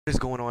What is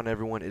going on,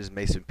 everyone? It is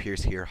Mason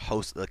Pierce here,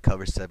 host of the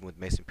Cover 7 with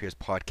Mason Pierce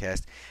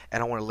podcast,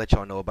 and I want to let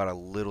y'all know about a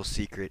little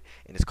secret,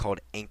 and it's called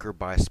Anchor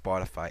by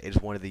Spotify. It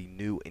is one of the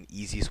new and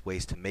easiest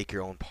ways to make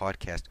your own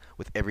podcast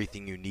with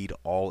everything you need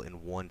all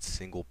in one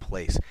single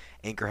place.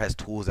 Anchor has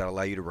tools that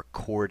allow you to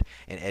record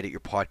and edit your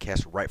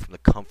podcast right from the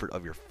comfort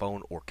of your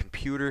phone or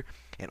computer,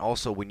 and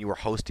also when you are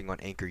hosting on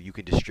Anchor, you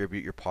can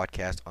distribute your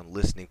podcast on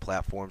listening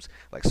platforms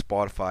like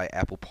Spotify,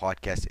 Apple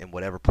Podcasts, and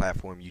whatever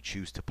platform you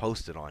choose to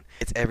post it on.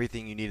 It's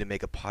everything you need to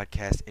make a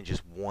podcast in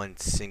just one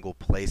single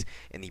place,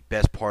 and the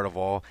best part of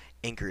all,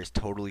 Anchor is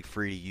totally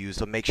free to use,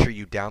 so make sure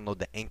you download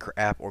the Anchor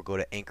app or go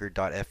to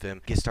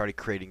anchor.fm, get started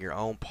creating your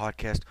own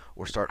podcast,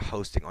 or start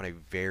hosting on a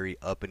very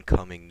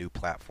up-and-coming new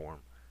platform.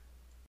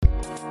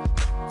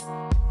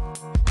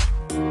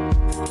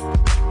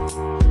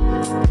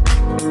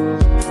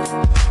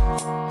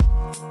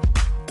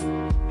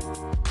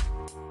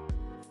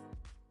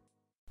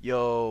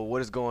 Yo,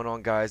 what is going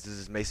on, guys? This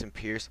is Mason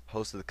Pierce,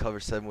 host of the Cover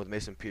 7 with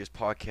Mason Pierce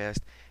podcast.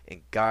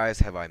 And guys,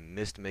 have I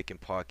missed making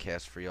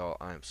podcasts for y'all.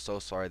 I am so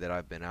sorry that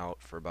I've been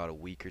out for about a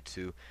week or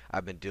two.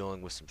 I've been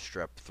dealing with some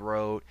strep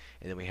throat,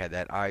 and then we had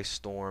that ice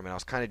storm, and I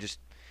was kind of just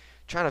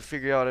trying to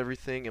figure out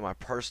everything in my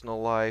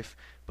personal life.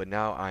 But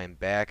now I am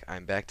back.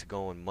 I'm back to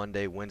going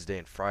Monday, Wednesday,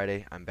 and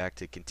Friday. I'm back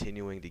to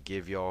continuing to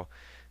give y'all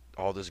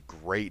all this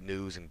great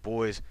news. And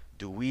boys,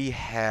 do we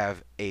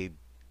have a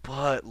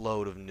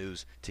buttload of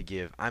news to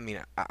give. I mean,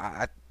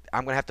 I'm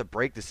going to have to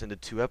break this into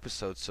two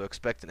episodes, so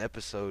expect an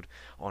episode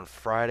on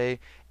Friday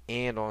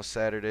and on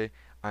Saturday.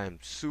 I am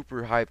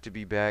super hyped to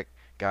be back.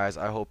 Guys,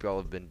 I hope y'all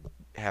have been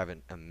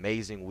having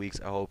amazing weeks.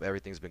 I hope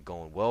everything's been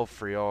going well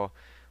for y'all.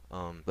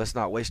 Let's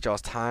not waste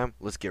y'all's time.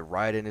 Let's get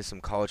right into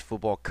some college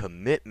football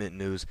commitment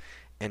news.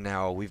 And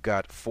now we've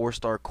got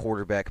four-star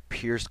quarterback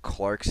Pierce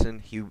Clarkson.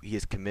 He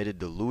is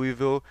committed to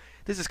Louisville.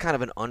 This is kind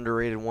of an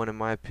underrated one in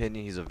my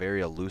opinion. He's a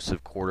very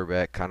elusive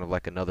quarterback, kind of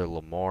like another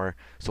Lamar.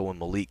 So when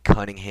Malik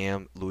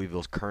Cunningham,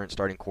 Louisville's current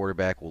starting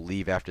quarterback, will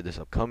leave after this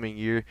upcoming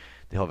year,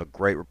 they'll have a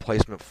great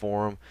replacement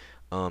for him.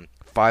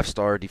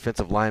 Five-star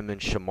defensive lineman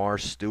Shamar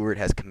Stewart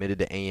has committed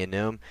to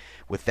A&M.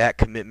 With that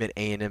commitment,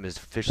 A&M has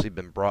officially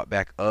been brought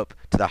back up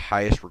to the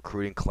highest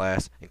recruiting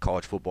class in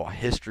college football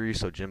history.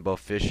 So Jimbo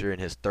Fisher and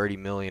his $30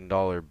 million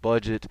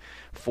budget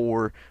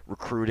for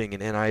recruiting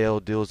and NIL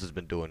deals has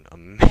been doing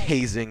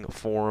amazing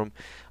for him.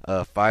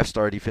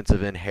 Five-star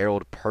defensive end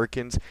Harold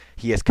Perkins,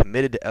 he has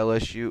committed to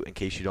LSU. In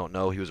case you don't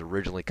know, he was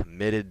originally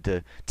committed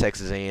to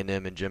Texas A&M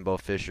and Jimbo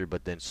Fisher,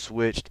 but then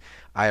switched.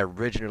 I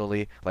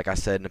originally, like I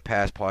said in the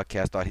past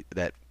podcast, thought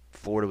that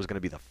Florida was going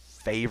to be the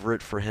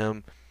favorite for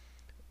him.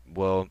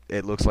 Well,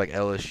 it looks like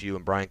LSU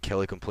and Brian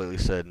Kelly completely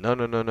said, no,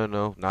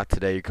 not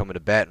today. You're coming to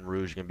Baton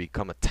Rouge. You're going to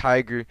become a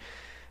Tiger.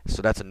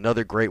 So that's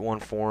another great one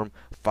for him.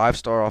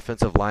 Five-star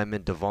offensive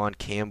lineman Devon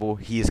Campbell,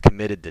 he is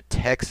committed to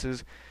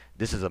Texas.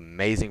 This is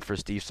amazing for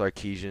Steve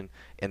Sarkisian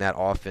and that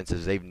offense,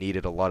 as they've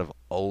needed a lot of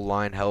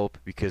O-line help,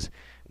 because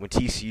when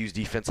TCU's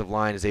defensive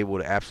line is able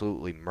to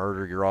absolutely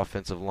murder your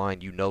offensive line,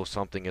 you know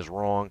something is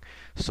wrong.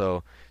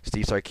 So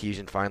Steve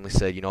Sarkisian finally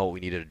said, you know what, we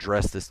need to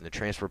address this in the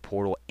transfer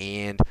portal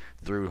and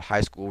through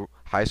high school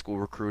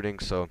recruiting.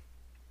 So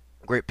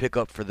great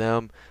pickup for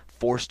them.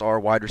 Four-star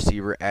wide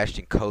receiver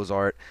Ashton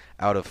Cozart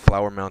out of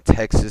Flower Mound,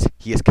 Texas.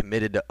 He is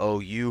committed to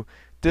OU.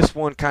 This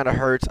one kind of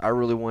hurts. I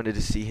really wanted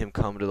to see him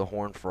come to the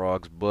Horned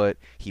Frogs, but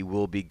he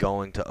will be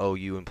going to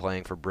OU and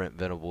playing for Brent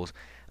Venables.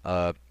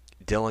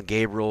 Dylan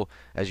Gabriel,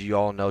 as you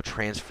all know,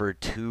 transferred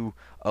to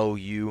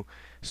OU,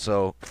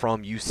 so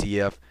from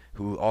UCF,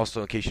 who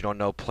also, in case you don't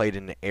know, played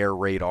in the air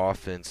raid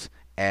offense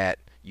at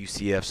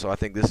UCF. So I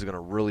think this is going to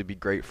really be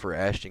great for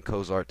Ashton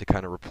Cozart to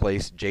kind of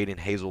replace Jaden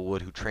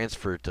Hazelwood, who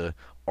transferred to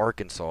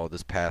Arkansas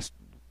this past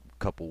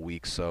couple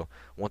weeks. So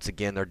once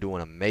again, they're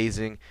doing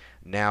amazing.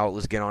 Now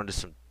let's get on to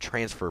some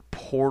transfer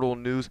portal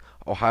news.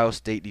 Ohio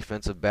State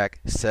defensive back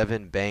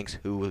Sevyn Banks,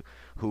 who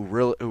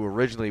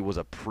originally was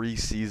a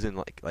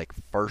preseason like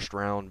first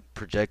round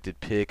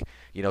projected pick.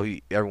 You know,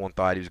 everyone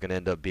thought he was going to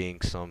end up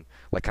being some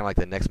kind of like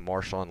the next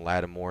Marshawn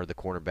Lattimore, the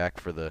cornerback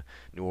for the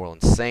New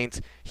Orleans Saints.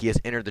 He has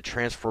entered the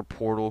transfer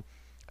portal.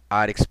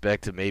 I'd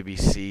expect to maybe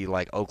see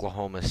like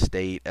Oklahoma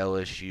State,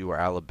 LSU, or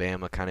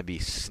Alabama kind of be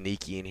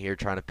sneaky in here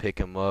trying to pick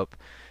him up.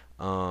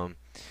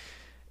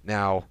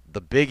 Now,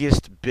 the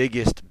biggest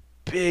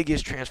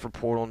transfer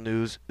portal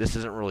news, this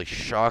isn't really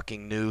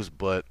shocking news,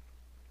 but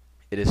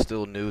it is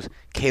still news.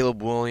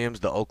 Caleb Williams,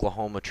 the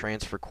Oklahoma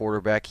transfer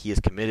quarterback, he is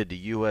committed to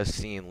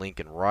USC and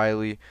Lincoln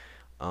Riley.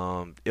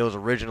 It was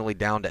originally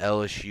down to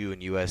LSU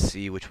and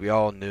USC, which we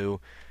all knew.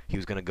 He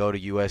was going to go to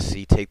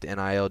USC, take the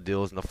NIL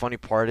deals, and the funny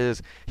part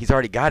is he's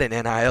already got an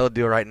NIL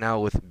deal right now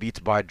with Beats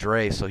by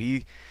Dre, so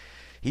he's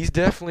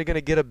definitely going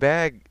to get a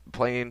bag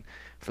playing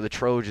for the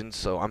Trojans.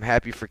 So I'm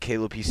happy for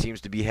Caleb. He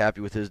seems to be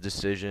happy with his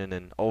decision,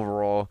 and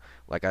overall,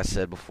 like I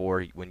said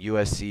before, when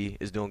USC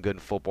is doing good in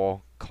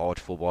football, college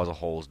football as a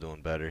whole is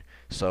doing better.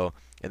 So,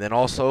 and then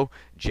also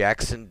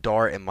Jackson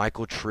Dart and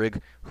Michael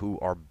Trigg, who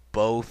are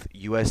both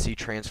USC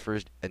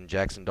transfers, and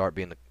Jackson Dart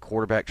being the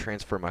quarterback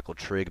transfer, Michael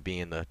Trigg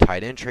being the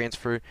tight end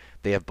transfer.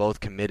 They have both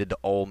committed to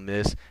Ole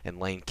Miss and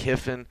Lane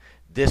Kiffin.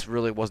 This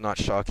really was not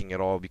shocking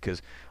at all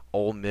because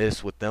Ole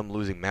Miss, with them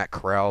losing Matt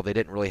Corral, they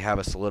didn't really have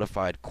a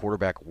solidified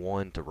quarterback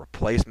one to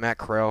replace Matt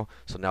Corral.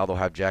 So now they'll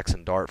have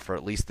Jackson Dart for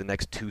at least the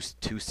next two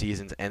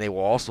seasons, and they will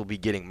also be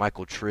getting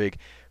Michael Trigg,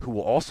 who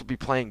will also be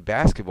playing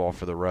basketball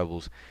for the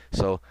Rebels.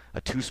 So a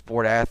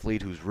two-sport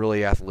athlete who's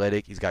really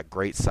athletic. He's got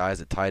great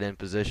size at tight end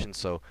position.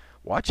 So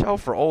watch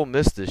out for Ole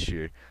Miss this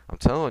year. I'm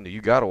telling you,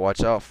 you got to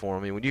watch out for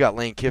him. I mean, when you got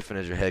Lane Kiffin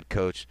as your head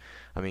coach,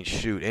 I mean,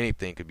 shoot,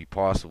 anything could be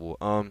possible.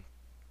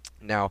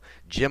 Now,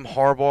 Jim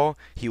Harbaugh,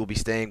 he will be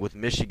staying with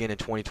Michigan in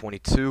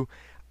 2022.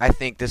 I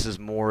think this is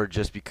more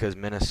just because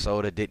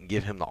Minnesota didn't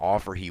give him the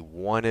offer he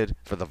wanted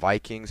for the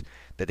Vikings,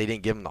 that they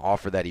didn't give him the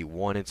offer that he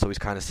wanted. So he's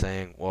kind of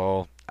saying,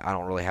 well, I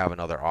don't really have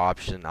another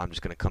option. I'm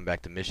just going to come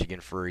back to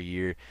Michigan for a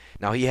year.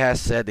 Now, he has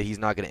said that he's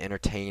not going to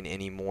entertain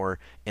any more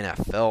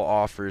NFL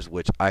offers,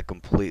 which I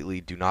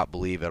completely do not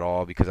believe at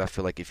all, because I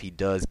feel like if he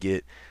does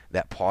get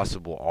that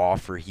possible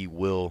offer, he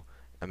will.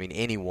 I mean,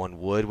 anyone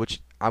would,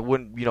 which I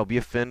wouldn't, be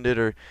offended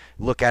or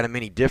look at him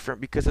any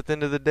different, because at the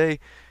end of the day,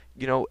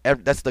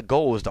 that's the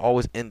goal, is to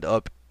always end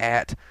up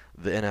at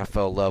the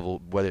NFL level,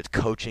 whether it's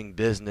coaching,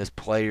 business,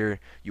 player.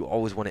 You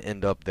always want to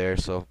end up there.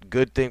 So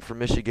good thing for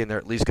Michigan, they're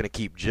at least going to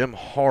keep Jim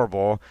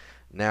Harbaugh.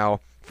 Now,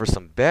 for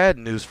some bad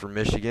news for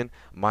Michigan,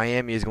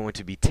 Miami is going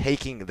to be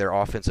taking their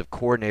offensive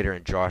coordinator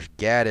in Josh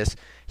Gaddis.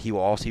 He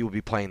will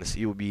be playing this.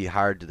 He will be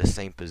hired to the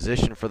same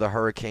position for the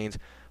Hurricanes.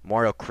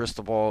 Mario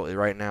Cristobal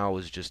right now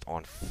is just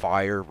on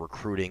fire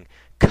recruiting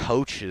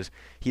coaches.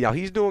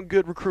 He's doing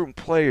good recruiting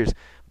players,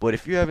 but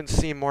if you haven't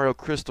seen Mario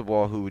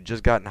Cristobal, who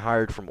just gotten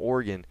hired from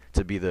Oregon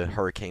to be the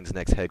Hurricanes'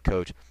 next head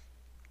coach,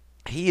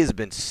 he has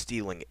been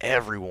stealing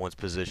everyone's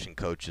position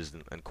coaches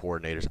and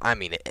coordinators. I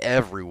mean,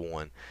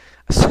 everyone.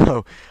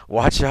 So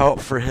watch out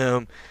for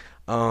him.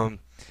 Some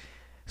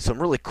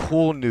really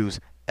cool news.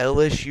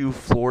 LSU,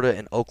 Florida,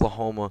 and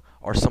Oklahoma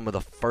are some of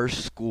the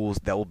first schools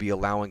that will be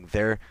allowing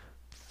their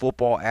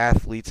football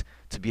athletes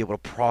to be able to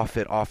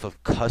profit off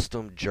of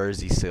custom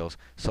jersey sales.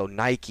 So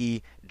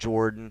Nike,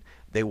 Jordan,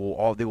 they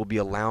will be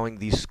allowing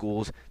these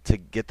schools to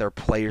get their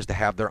players to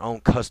have their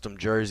own custom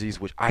jerseys,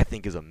 which I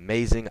think is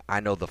amazing.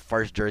 I know the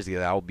first jersey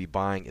that I will be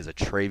buying is a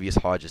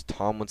Travius Hodges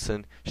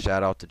Tomlinson.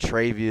 Shout out to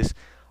Travius.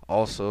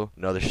 Also,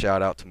 another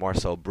shout out to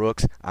Marcel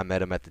Brooks. I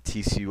met him at the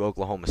TCU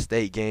Oklahoma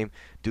State game.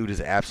 Dude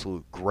is an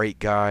absolute great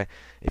guy.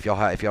 If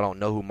y'all don't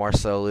know who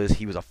Marcel is,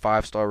 he was a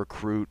 5-star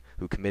recruit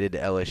who committed to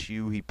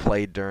LSU. He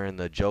played during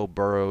the Joe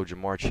Burrow,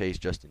 Jamar Chase,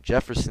 Justin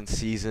Jefferson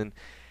season.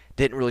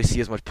 Didn't really see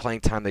as much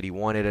playing time that he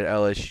wanted at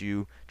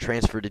LSU.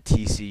 Transferred to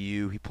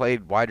TCU. He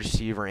played wide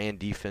receiver and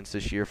defense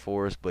this year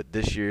for us, but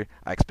this year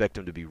I expect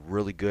him to be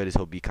really good, as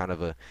he'll be kind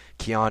of a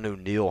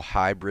Keanu Neal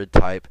hybrid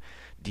type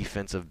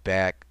defensive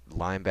back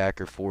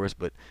linebacker for us.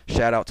 But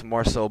shout out to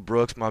Marcel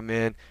Brooks, my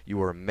man. You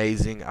were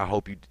amazing. I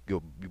hope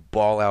you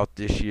ball out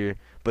this year.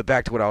 But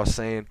back to what I was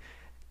saying.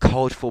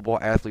 College football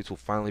athletes will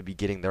finally be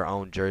getting their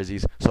own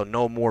jerseys. So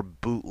no more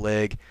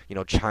bootleg,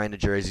 China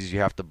jerseys you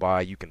have to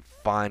buy. You can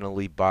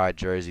finally buy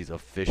jerseys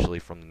officially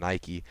from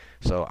Nike.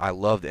 So I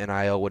love the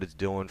NIL, what it's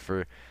doing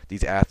for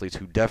these athletes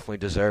who definitely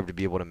deserve to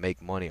be able to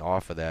make money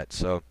off of that.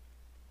 So,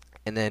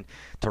 and then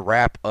to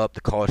wrap up the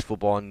college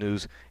football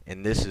news,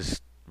 and this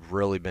has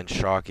really been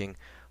shocking,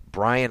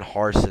 Brian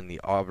Harsin,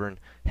 the Auburn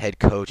head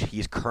coach,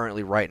 he's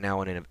currently right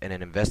now in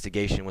an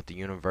investigation with the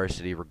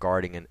university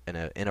regarding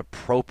an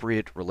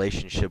inappropriate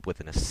relationship with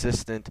an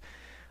assistant.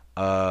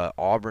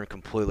 Auburn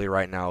completely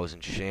right now is in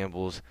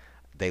shambles.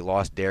 They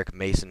lost Derek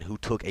Mason, who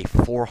took a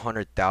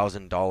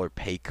 $400,000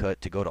 pay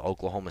cut to go to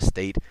Oklahoma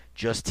State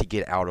just to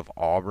get out of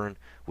Auburn,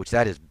 which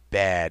that is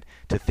bad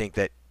to think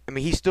that. I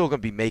mean, he's still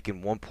going to be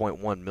making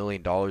 $1.1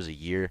 million a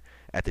year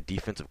at the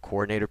defensive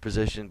coordinator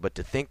position, but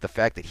to think the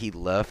fact that he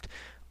left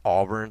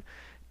Auburn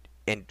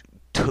and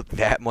took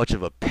that much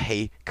of a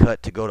pay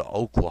cut to go to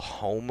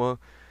Oklahoma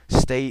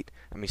State.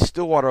 I mean,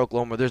 Stillwater,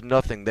 Oklahoma, there's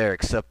nothing there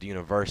except the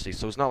university,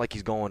 so it's not like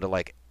he's going to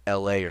like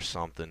LA or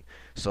something.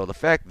 So the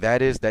fact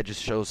that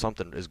just shows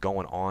something is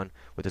going on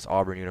with this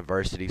Auburn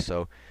University.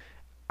 So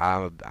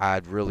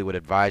I really would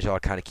advise y'all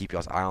to kind of keep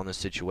y'all's eye on this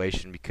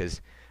situation,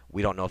 because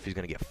we don't know if he's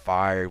going to get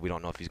fired. We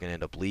don't know if he's going to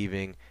end up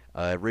leaving.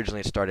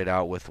 Originally, it started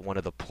out with one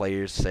of the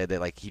players said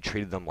that like he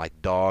treated them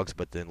like dogs,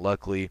 but then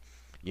luckily,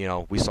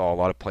 we saw a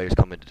lot of players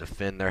come in to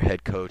defend their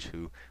head coach,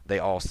 who they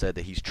all said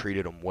that he's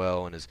treated them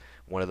well and is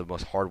one of the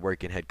most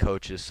hardworking head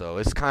coaches. So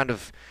it's kind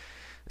of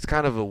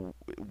a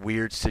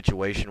weird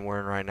situation we're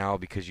in right now,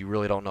 because you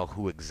really don't know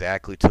who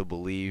exactly to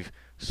believe.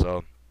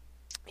 So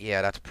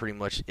yeah, that's pretty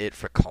much it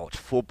for college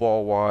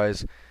football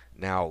wise.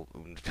 Now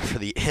for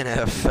the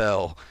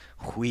NFL,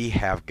 we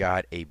have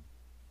got a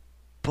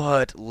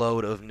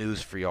buttload of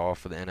news for y'all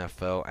for the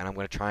NFL, and I'm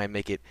going to try and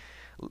make it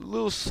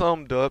little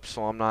summed up,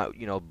 so I'm not,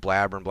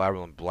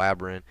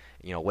 blabbering,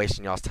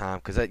 wasting y'all's time,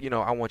 because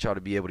I want y'all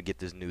to be able to get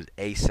this news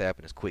ASAP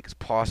and as quick as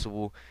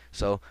possible.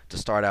 So to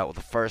start out with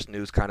the first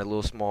news, kind of a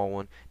little small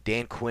one,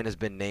 Dan Quinn has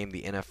been named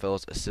the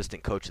NFL's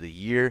Assistant Coach of the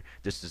Year.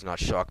 This does not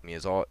shock me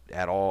at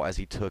all, as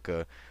he took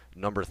a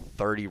number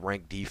 30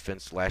 ranked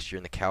defense last year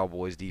in the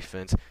Cowboys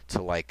defense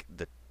to like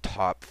the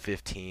top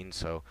 15.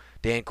 So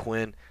Dan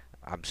Quinn,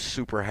 I'm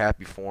super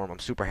happy for him. I'm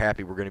super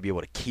happy we're going to be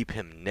able to keep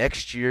him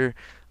next year.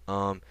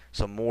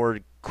 Some more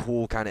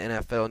cool kind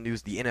of NFL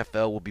news. The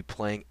NFL will be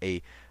playing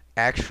a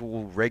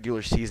actual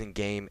regular season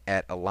game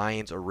at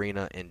Allianz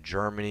Arena in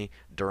Germany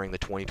during the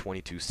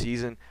 2022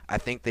 season. I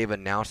think they've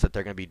announced that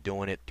they're going to be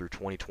doing it through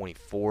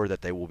 2024,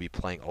 that they will be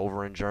playing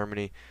over in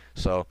Germany.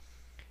 So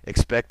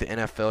expect the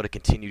NFL to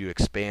continue to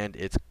expand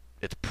its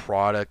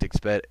product,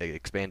 expand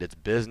its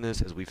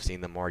business, as we've seen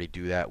them already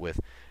do that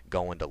with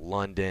going to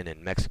London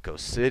and Mexico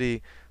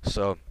City.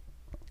 So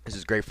this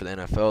is great for the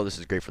NFL. This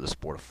is great for the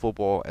sport of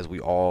football, as we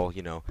all,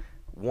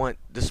 want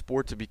this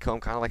sport to become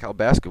kind of like how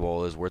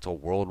basketball is, where it's a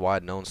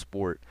worldwide known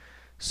sport.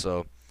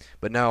 So,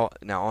 but now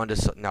on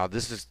to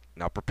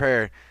now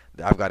prepare.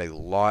 I've got a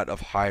lot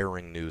of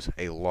hiring news,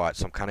 a lot.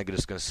 So I'm kind of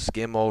just going to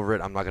skim over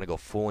it. I'm not going to go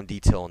full in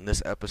detail in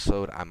this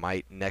episode. I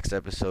might next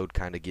episode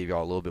kind of give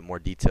y'all a little bit more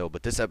detail,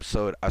 but this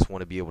episode I just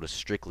want to be able to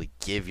strictly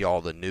give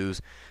y'all the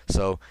news.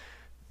 So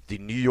the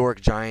New York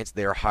Giants,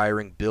 they are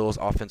hiring Bills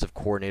offensive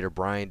coordinator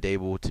Brian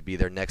Daboll to be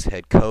their next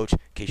head coach. In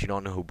case you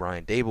don't know who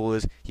Brian Daboll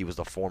is, he was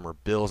the former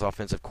Bills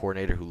offensive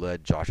coordinator who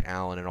led Josh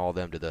Allen and all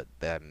them to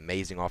that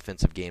amazing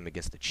offensive game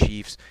against the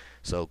Chiefs.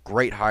 So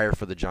great hire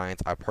for the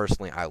Giants.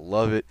 I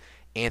love it.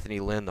 Anthony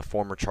Lynn, the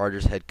former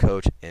Chargers head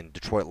coach and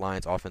Detroit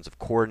Lions offensive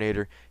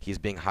coordinator, he's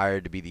being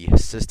hired to be the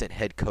assistant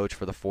head coach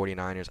for the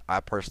 49ers. I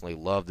personally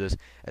love this,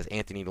 as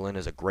Anthony Lynn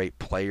is a great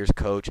players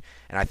coach,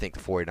 and I think the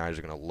 49ers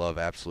are going to love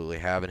absolutely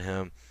having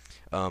him.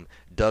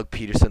 Doug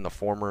Peterson, the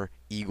former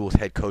Eagles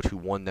head coach who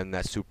won them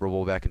that Super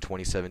Bowl back in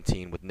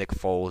 2017 with Nick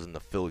Foles and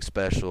the Philly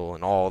Special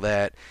and all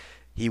that,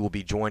 he will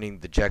be joining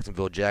the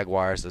Jacksonville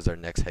Jaguars as their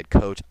next head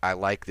coach. I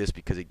like this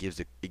because it gives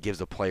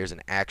the players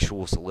an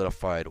actual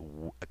solidified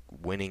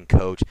winning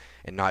coach,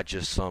 and not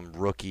just some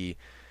rookie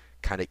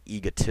kind of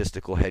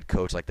egotistical head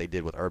coach like they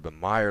did with Urban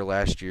Meyer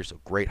last year.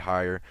 So great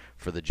hire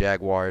for the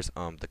Jaguars.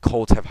 The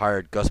Colts have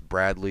hired Gus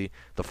Bradley,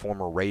 the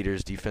former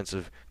Raiders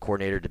defensive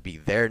coordinator, to be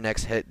their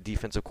next head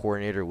defensive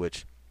coordinator,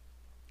 which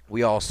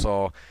we all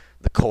saw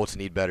the Colts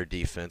need better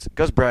defense.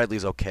 Gus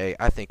Bradley's okay.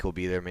 I think he'll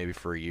be there maybe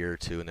for a year or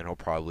two, and then he'll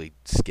probably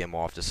skim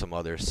off to some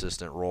other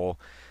assistant role.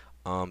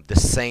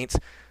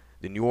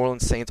 The New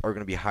Orleans Saints are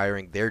going to be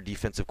hiring their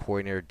defensive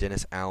coordinator,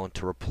 Dennis Allen,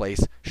 to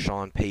replace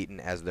Sean Payton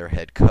as their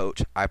head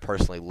coach. I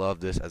personally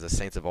love this, as the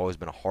Saints have always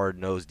been a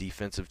hard-nosed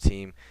defensive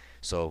team.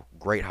 So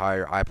great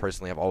hire. I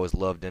personally have always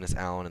loved Dennis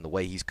Allen and the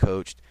way he's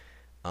coached.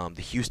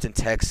 The Houston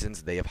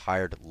Texans, they have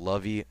hired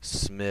Lovie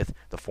Smith,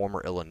 the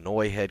former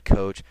Illinois head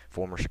coach,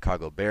 former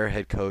Chicago Bear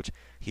head coach.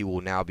 He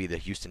will now be the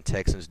Houston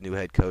Texans' new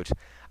head coach.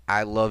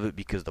 I love it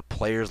because the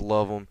players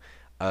love him.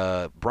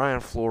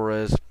 Brian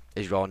Flores,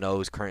 as you all know,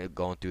 is currently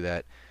going through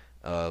that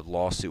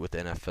lawsuit with the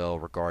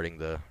NFL regarding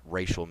the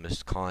racial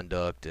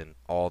misconduct and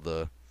all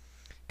the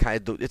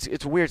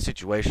it's a weird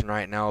situation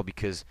right now,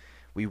 because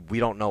we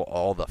don't know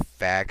all the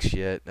facts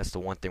yet. That's the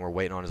one thing we're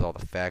waiting on, is all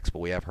the facts, but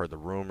we have heard the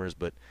rumors.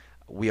 But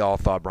we all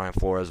thought Brian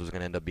Flores was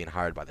going to end up being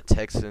hired by the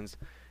Texans.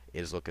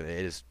 It is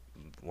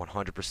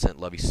 100%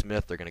 Lovie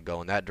Smith. They're going to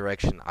go in that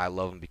direction. I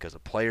love him because the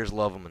players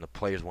love him and the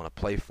players want to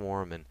play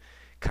for him. And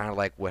kind of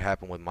like what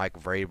happened with Mike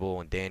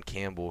Vrabel and Dan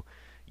Campbell,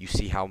 you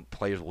see how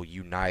players will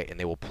unite and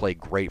they will play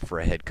great for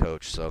a head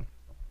coach. So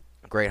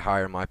great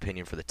hire, in my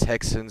opinion, for the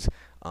Texans.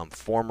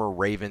 Former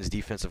Ravens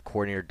defensive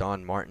coordinator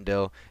Don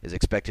Martindale is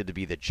expected to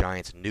be the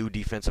Giants' new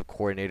defensive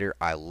coordinator.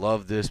 I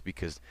love this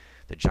because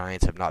the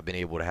Giants have not been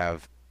able to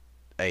have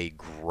a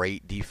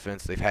great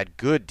defense. They've had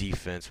good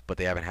defense, but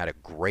they haven't had a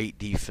great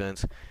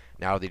defense.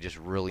 Now they just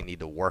really need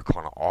to work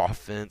on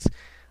offense.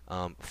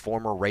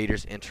 Former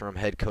Raiders interim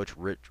head coach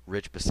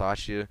Rich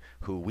Bisaccia,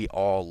 who we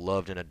all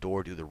loved and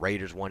adored, who the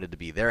Raiders wanted to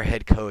be their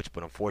head coach,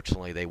 but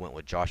unfortunately they went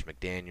with Josh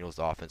McDaniels,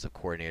 the offensive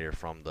coordinator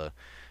from the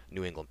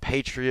New England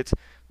Patriots.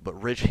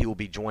 But Rich, he will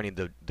be joining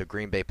the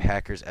Green Bay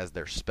Packers as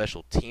their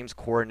special teams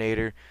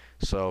coordinator.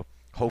 So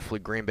hopefully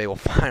Green Bay will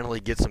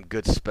finally get some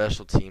good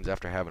special teams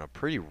after having a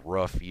pretty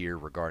rough year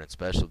regarding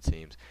special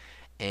teams.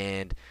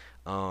 And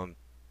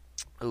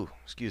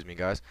excuse me,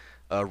 guys.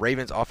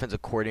 Ravens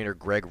offensive coordinator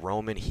Greg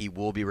Roman, he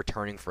will be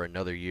returning for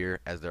another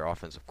year as their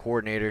offensive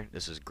coordinator.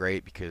 This is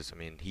great because,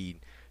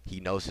 he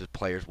knows his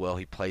players well.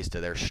 He plays to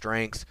their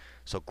strengths,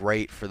 so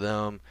great for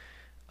them.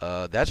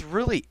 That's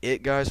really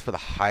it, guys, for the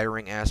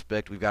hiring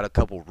aspect. We've got a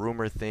couple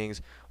rumor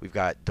things. We've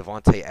got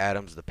Devontae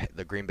Adams,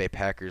 the Green Bay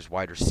Packers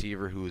wide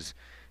receiver, who's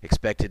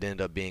expected to end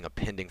up being a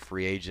pending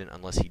free agent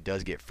unless he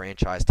does get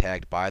franchise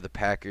tagged by the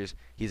Packers.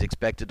 He's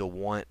expected to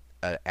want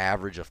an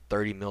average of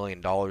 $30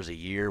 million a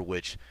year,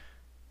 which,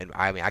 and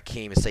I can't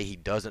even say he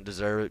doesn't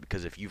deserve it,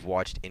 because if you've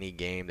watched any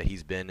game that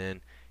he's been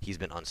in, he's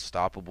been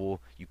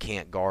unstoppable. You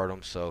can't guard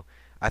him. So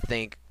I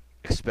think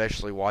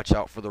especially watch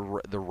out for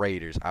the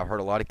Raiders. I've heard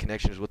a lot of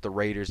connections with the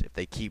Raiders. If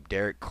they keep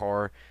Derek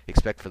Carr,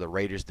 expect for the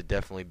Raiders to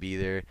definitely be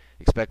there.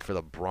 Expect for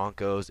the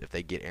Broncos if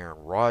they get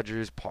Aaron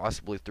Rodgers,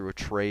 possibly through a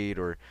trade,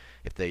 or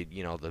if they,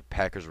 the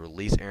Packers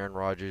release Aaron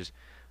Rodgers.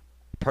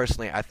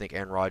 Personally, I think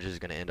Aaron Rodgers is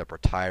going to end up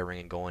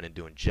retiring and going and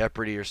doing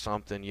Jeopardy or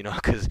something,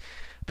 because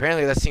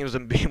apparently that seems to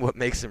be what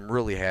makes him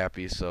really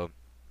happy. So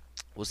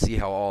we'll see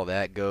how all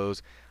that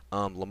goes.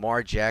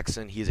 Lamar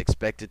Jackson, he's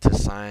expected to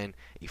sign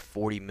a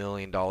 $40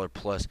 million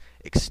plus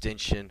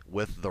extension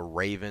with the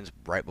Ravens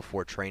right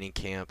before training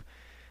camp.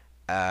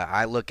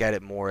 I look at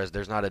it more as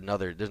there's not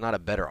a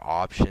better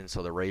option,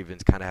 so the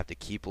Ravens kind of have to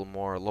keep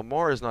Lamar.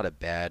 Lamar is not a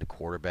bad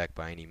quarterback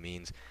by any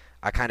means.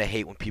 I kind of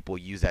hate when people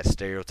use that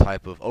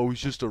stereotype of, oh, he's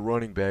just a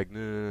running back.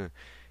 Nah.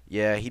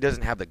 Yeah, he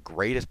doesn't have the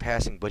greatest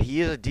passing, but he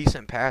is a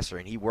decent passer,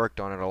 and he worked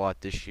on it a lot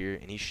this year,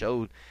 and he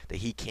showed that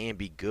he can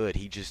be good.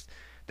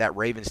 That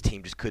Ravens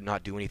team just could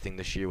not do anything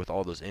this year with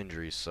all those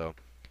injuries, so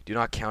do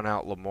not count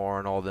out Lamar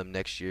and all of them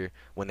next year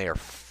when they are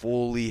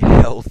fully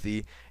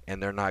healthy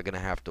and they're not going to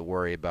have to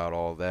worry about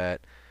all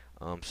that.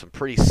 Some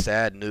pretty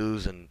sad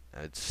news, and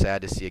it's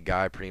sad to see a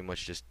guy pretty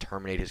much just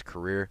terminate his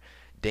career.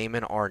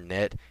 Damon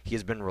Arnett, he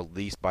has been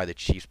released by the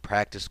Chiefs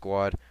practice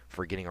squad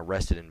for getting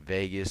arrested in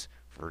Vegas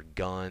for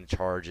gun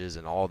charges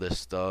and all this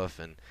stuff.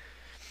 And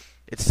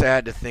it's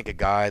sad to think a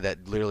guy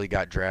that literally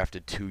got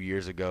drafted 2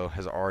 years ago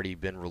has already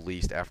been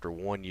released after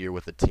 1 year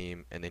with the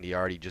team, and then he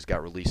already just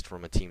got released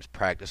from a team's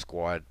practice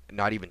squad,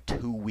 not even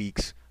 2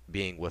 weeks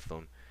being with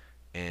them.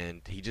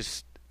 And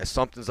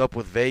something's up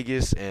with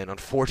Vegas, and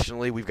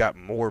unfortunately we've got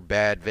more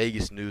bad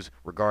Vegas news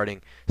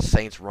regarding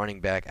Saints running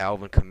back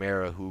Alvin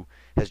Kamara, who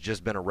has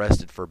just been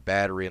arrested for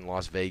battery in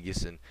Las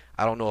Vegas. And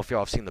I don't know if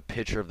y'all have seen the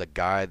picture of the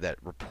guy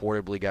that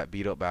reportedly got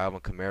beat up by Alvin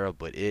Kamara,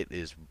 but it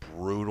is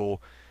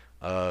brutal.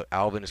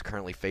 Alvin is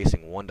currently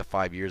facing 1 to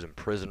 5 years in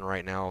prison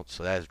right now,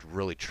 so that is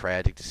really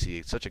tragic to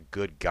see. Such a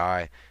good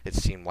guy, it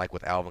seemed like,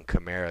 with Alvin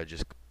Kamara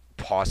just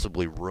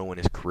possibly ruin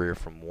his career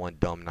from one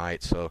dumb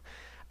night. So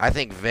I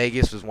think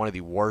Vegas was one of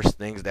the worst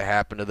things that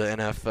happened to the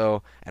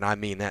NFL, and I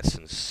mean that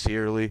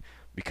sincerely,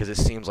 because it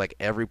seems like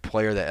every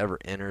player that ever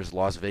enters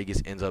Las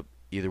Vegas ends up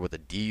either with a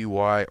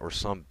DUI or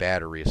some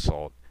battery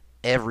assault.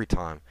 Every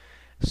time.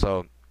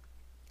 So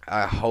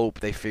I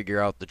hope they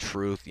figure out the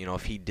truth.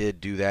 If he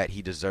did do that,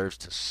 he deserves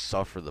to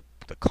suffer the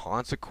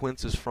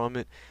consequences from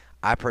it.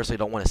 I personally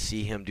don't want to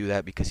see him do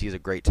that because he's a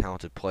great,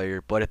 talented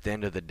player. But at the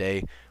end of the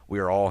day, we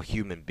are all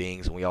human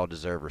beings and we all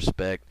deserve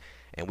respect.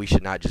 And we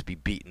should not just be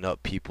beating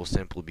up people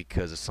simply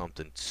because of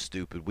something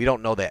stupid. We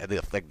don't know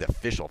the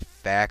official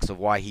facts of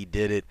why he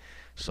did it,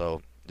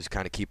 so just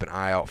kind of keep an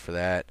eye out for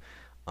that.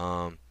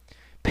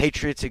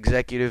 Patriots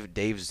executive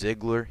Dave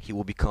Ziegler, he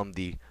will become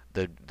the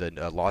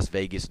Las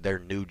Vegas, their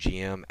new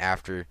GM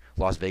after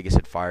Las Vegas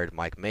had fired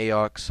Mike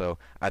Mayock. So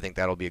I think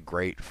that'll be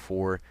great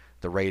for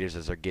the Raiders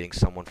as they're getting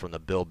someone from the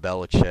Bill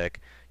Belichick,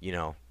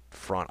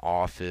 front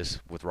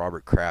office with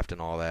Robert Kraft and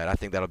all that. I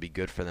think that'll be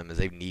good for them as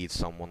they need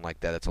someone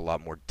like that that's a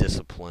lot more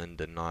disciplined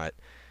and not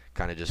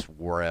kind of just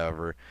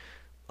wherever.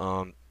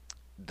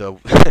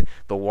 The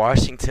the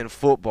Washington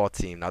football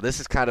team. Now this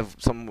is kind of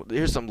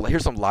here's some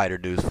lighter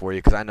news for you,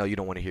 because I know you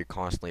don't want to hear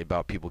constantly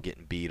about people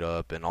getting beat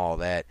up and all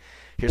that.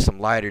 Here's some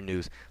lighter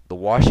news. The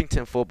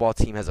Washington football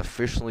team has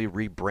officially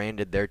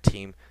rebranded their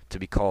team to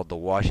be called the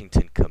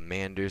Washington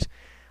Commanders.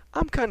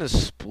 I'm kind of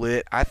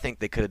split. I think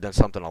they could have done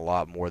something a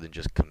lot more than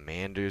just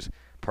Commanders.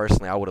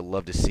 Personally, I would have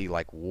loved to see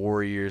like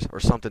Warriors or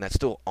something that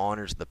still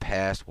honors the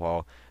past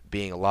while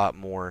being a lot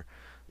more,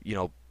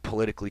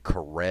 politically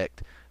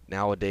correct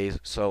nowadays.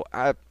 So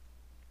I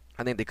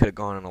think they could have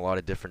gone in a lot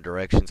of different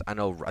directions. I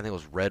think it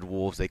was Red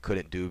Wolves they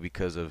couldn't do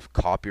because of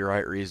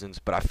copyright reasons,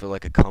 but I feel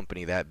like a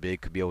company that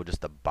big could be able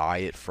just to buy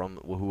it from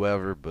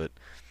whoever, but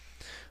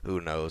who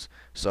knows.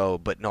 So,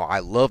 but no, I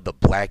love the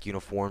black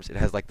uniforms. It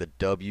has like the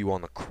W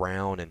on the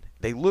crown, and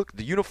the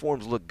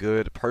uniforms look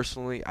good.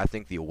 Personally, I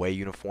think the away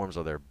uniforms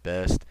are their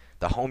best.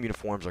 The home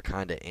uniforms are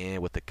kind of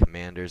with the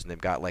Commanders, and they've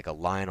got like a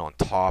line on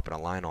top and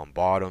a line on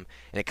bottom,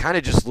 and it kind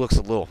of just looks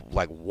a little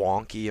like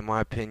wonky in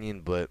my opinion,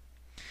 but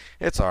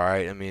it's all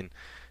right. I mean,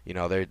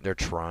 they're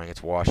trying.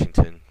 It's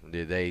Washington.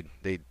 They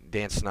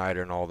Dan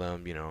Snyder and all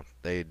them,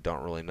 they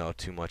don't really know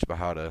too much about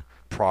how to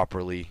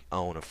properly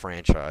own a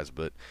franchise,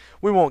 but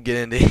we won't get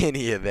into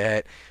any of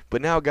that.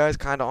 But now, guys,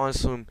 kind of on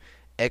some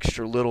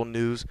extra little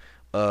news.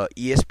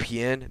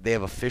 ESPN, they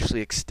have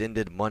officially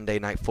extended Monday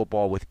Night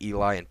Football with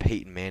Eli and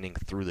Peyton Manning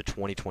through the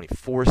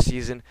 2024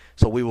 season.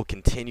 So we will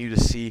continue to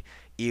see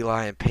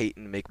Eli and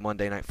Peyton make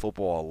Monday Night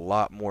Football a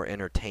lot more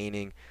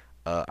entertaining.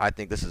 I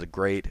think this is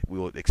we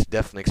will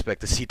definitely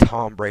expect to see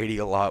Tom Brady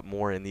a lot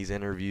more in these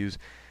interviews,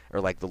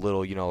 or like the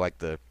little, like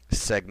the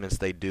segments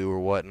they do or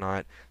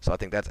whatnot. So I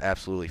think that's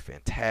absolutely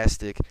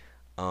fantastic.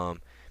 And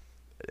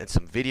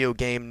some video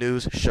game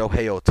news,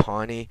 Shohei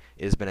Ohtani,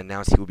 it has been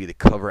announced he will be the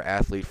cover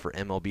athlete for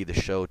MLB The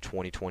Show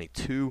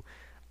 2022.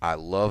 I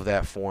love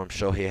that for him.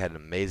 Shohei had an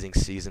amazing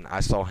season. I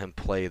saw him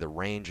play the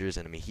Rangers,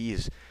 and I mean he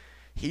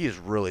is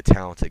really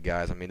talented,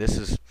 guys. I mean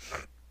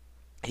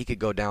he could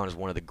go down as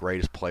one of the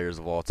greatest players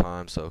of all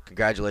time. So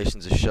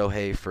congratulations to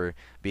Shohei for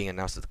being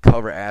announced as the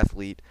cover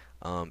athlete.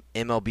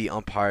 MLB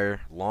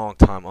umpire,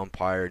 long-time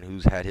umpire, and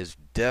who's had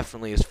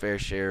definitely his fair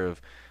share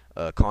of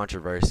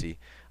controversy.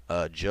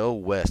 Joe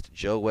West.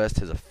 Joe West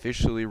has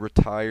officially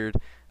retired.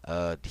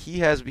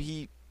 He's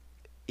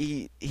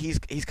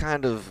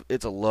kind of,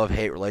 it's a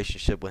love-hate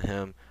relationship with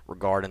him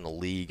regarding the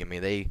league. I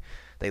mean,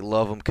 they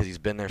love him because he's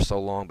been there so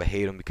long, but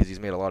hate him because he's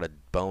made a lot of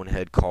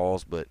bonehead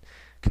calls. But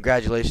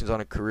congratulations on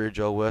a career,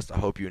 Joe West. I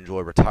hope you enjoy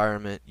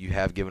retirement. You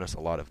have given us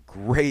a lot of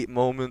great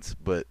moments,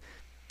 but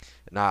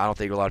I don't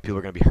think a lot of people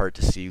are going to be hurt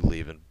to see you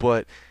leaving.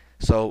 But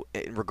so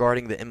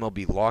regarding the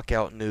MLB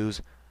lockout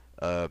news,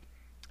 uh,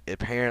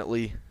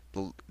 apparently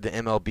the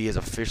MLB has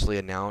officially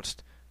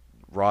announced.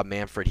 Rob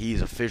Manfred,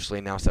 he's officially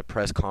announced at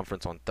press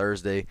conference on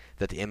Thursday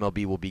that the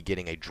MLB will be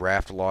getting a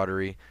draft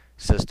lottery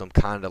system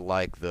kind of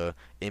like the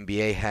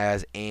NBA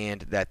has,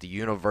 and that the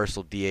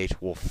universal DH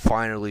will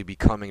finally be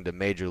coming to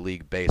Major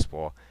League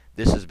Baseball.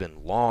 This has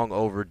been long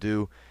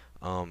overdue.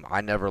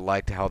 I never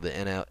liked how the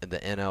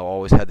NL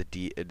always had it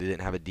didn't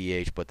have a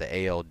DH, but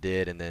the AL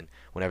did, and then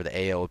whenever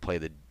the AL would play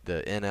the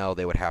NL,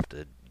 they would have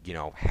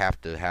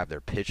to have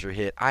their pitcher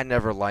hit. I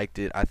never liked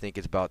it. I think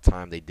it's about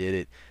time they did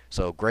it.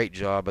 So great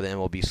job by the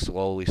MLB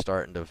slowly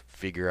starting to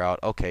figure out,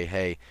 okay,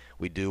 hey,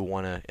 we do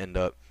want to end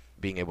up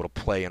being able to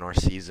play in our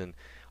season.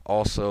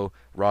 Also,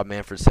 Rob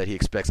Manfred said he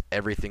expects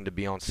everything to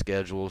be on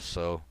schedule.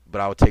 So, but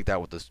I would take that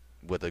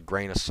with a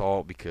grain of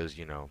salt because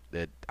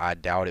that I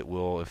doubt it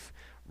will if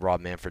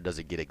Rob Manfred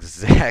doesn't get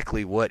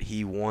exactly what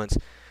he wants.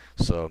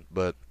 So,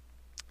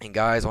 and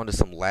guys, on to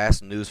some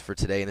last news for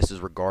today, and this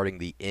is regarding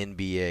the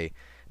NBA.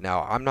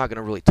 Now, I'm not going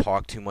to really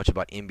talk too much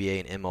about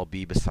NBA and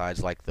MLB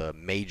besides like the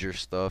major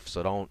stuff,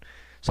 so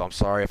I'm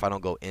sorry if I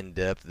don't go in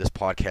depth. This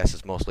podcast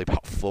is mostly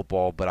about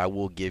football, but I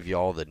will give you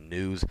all the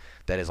news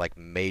that is like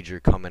major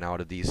coming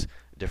out of these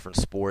different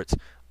sports.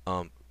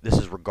 This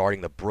is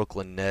regarding the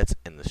Brooklyn Nets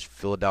and the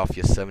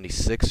Philadelphia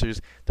 76ers.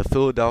 The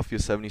Philadelphia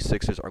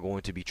 76ers are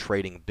going to be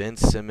trading Ben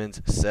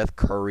Simmons, Seth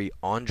Curry,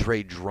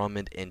 Andre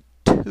Drummond, and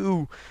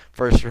 2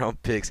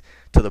 first-round picks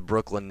to the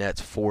Brooklyn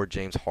Nets for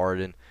James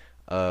Harden.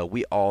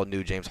 We all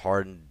knew James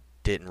Harden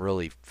didn't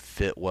really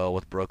fit well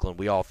with Brooklyn.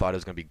 We all thought it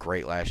was going to be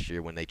great last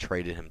year when they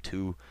traded him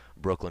to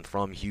Brooklyn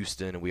from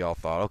Houston, and we all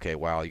thought, okay,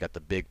 wow, you got the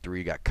big three,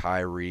 you got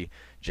Kyrie,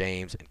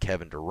 James, and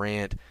Kevin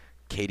Durant.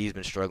 KD's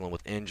been struggling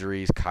with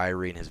injuries.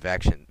 Kyrie and his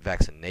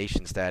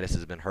vaccination status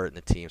has been hurting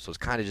the team, so it's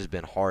kind of just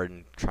been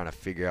Harden trying to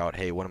figure out,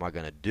 hey, what am I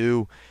going to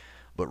do?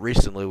 But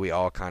recently we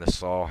all kind of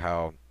saw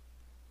how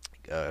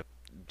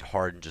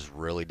Harden just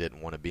really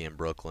didn't want to be in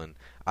Brooklyn.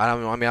 I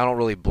don't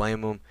really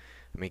blame him.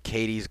 I mean,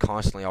 KD's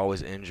constantly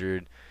always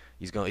injured.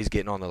 He's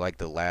getting on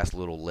the last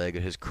little leg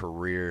of his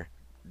career.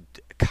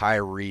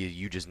 Kyrie,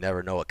 you just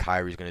never know what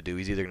Kyrie's going to do.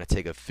 He's either going to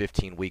take a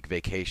 15-week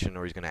vacation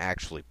or he's going to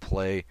actually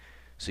play.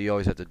 So you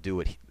always have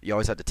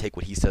to take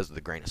what he says with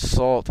a grain of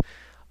salt.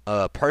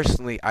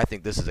 Personally, I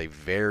think this is a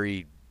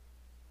very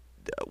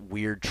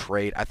weird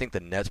trade. I think the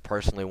Nets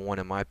personally won,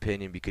 in my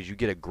opinion, because you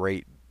get a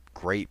great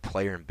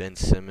player in Ben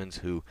Simmons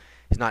who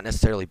is not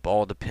necessarily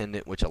ball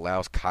dependent, which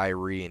allows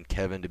Kyrie and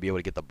Kevin to be able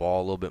to get the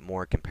ball a little bit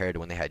more compared to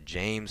when they had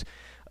James.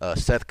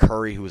 Seth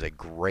Curry, who is a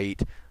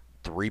great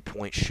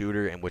three-point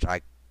shooter, and which I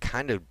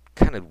kind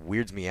of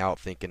weirds me out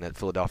thinking that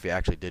Philadelphia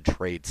actually did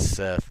trade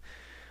Seth,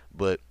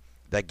 but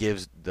that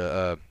gives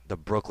the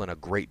Brooklyn a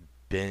great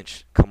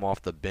bench, come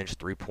off the bench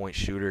three-point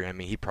shooter. I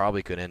mean, he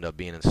probably could end up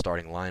being in the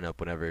starting lineup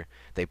whenever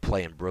they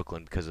play in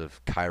Brooklyn because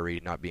of Kyrie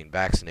not being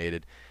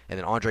vaccinated. And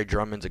then Andre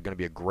Drummond's going to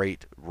be a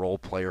great role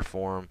player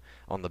for him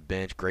on the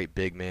bench, great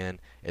big man.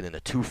 And then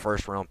the 2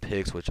 first-round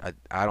picks, which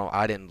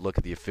I didn't look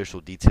at the official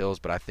details,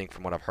 but I think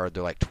from what I've heard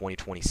they're like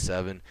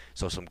 2027.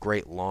 So some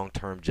great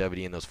long-term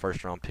longevity in those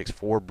first-round picks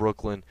for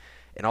Brooklyn.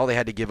 And all they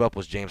had to give up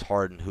was James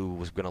Harden, who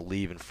was going to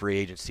leave in free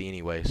agency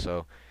anyway.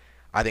 So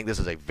I think this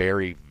is a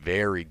very,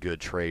 very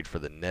good trade for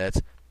the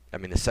Nets. I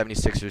mean, the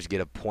 76ers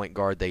get a point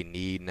guard they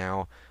need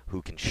now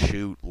who can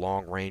shoot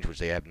long range, which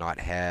they have not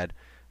had.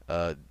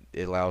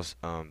 It allows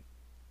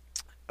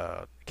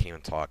can't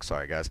even talk.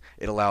 Sorry, guys.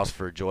 It allows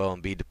for Joel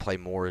Embiid to play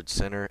more at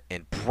center.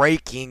 And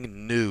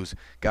breaking news,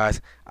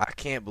 guys, I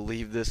can't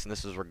believe this, and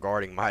this is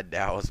regarding my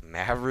Dallas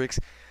Mavericks.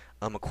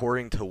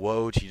 According to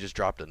Woj, he just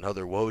dropped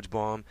another Woj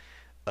bomb.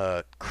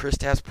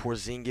 Kristaps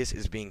Porzingis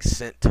is being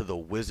sent to the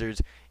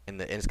Wizards,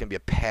 and it's going to be a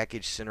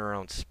package centered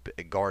around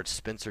guard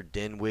Spencer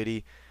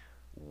Dinwiddie.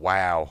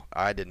 Wow,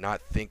 I did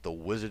not think the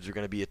Wizards were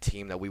going to be a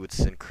team that we would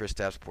send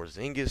Kristaps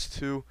Porzingis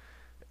to.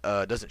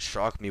 It doesn't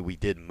shock me we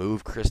did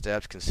move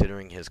Kristaps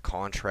considering his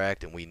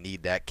contract, and we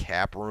need that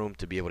cap room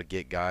to be able to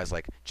get guys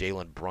like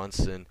Jalen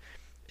Brunson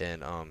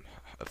and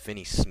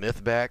Finney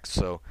Smith back.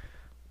 So,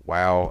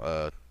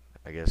 wow,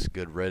 I guess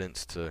good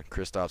riddance to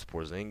Kristaps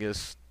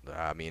Porzingis.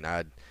 I mean,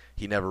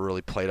 he never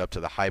really played up to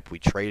the hype we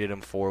traded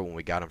him for when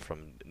we got him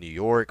from New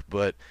York,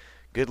 but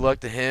good luck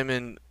to him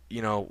in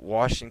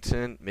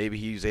Washington. Maybe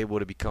he's able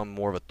to become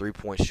more of a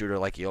three-point shooter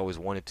like he always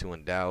wanted to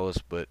in Dallas,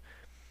 but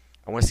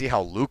I want to see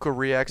how Luca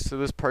reacts to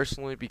this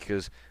personally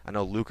because I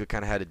know Luca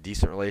kind of had a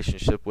decent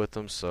relationship with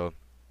him, so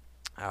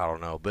I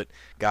don't know. But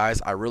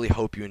guys, I really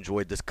hope you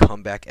enjoyed this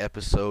comeback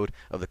episode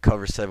of the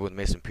Cover 7 with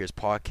Mason Pierce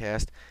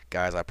podcast.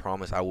 Guys, I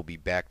promise I will be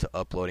back to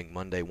uploading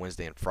Monday,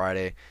 Wednesday, and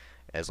Friday.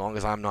 As long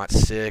as I'm not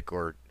sick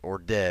or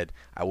dead,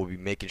 I will be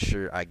making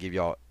sure I give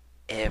y'all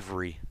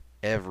every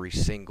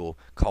single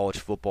college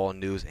football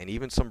news and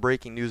even some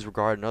breaking news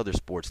regarding other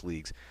sports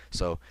leagues.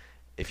 So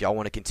if y'all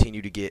want to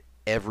continue to get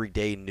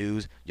everyday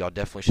news, y'all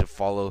definitely should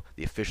follow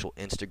the official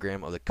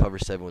Instagram of the Cover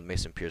 7 with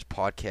Mason Pierce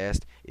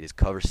podcast. It is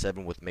Cover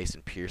 7 with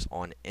Mason Pierce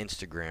on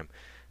Instagram.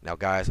 Now,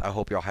 guys, I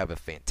hope y'all have a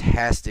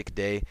fantastic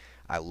day.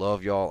 I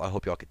love y'all. I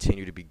hope y'all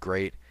continue to be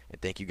great.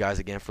 And thank you guys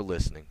again for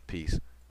listening. Peace.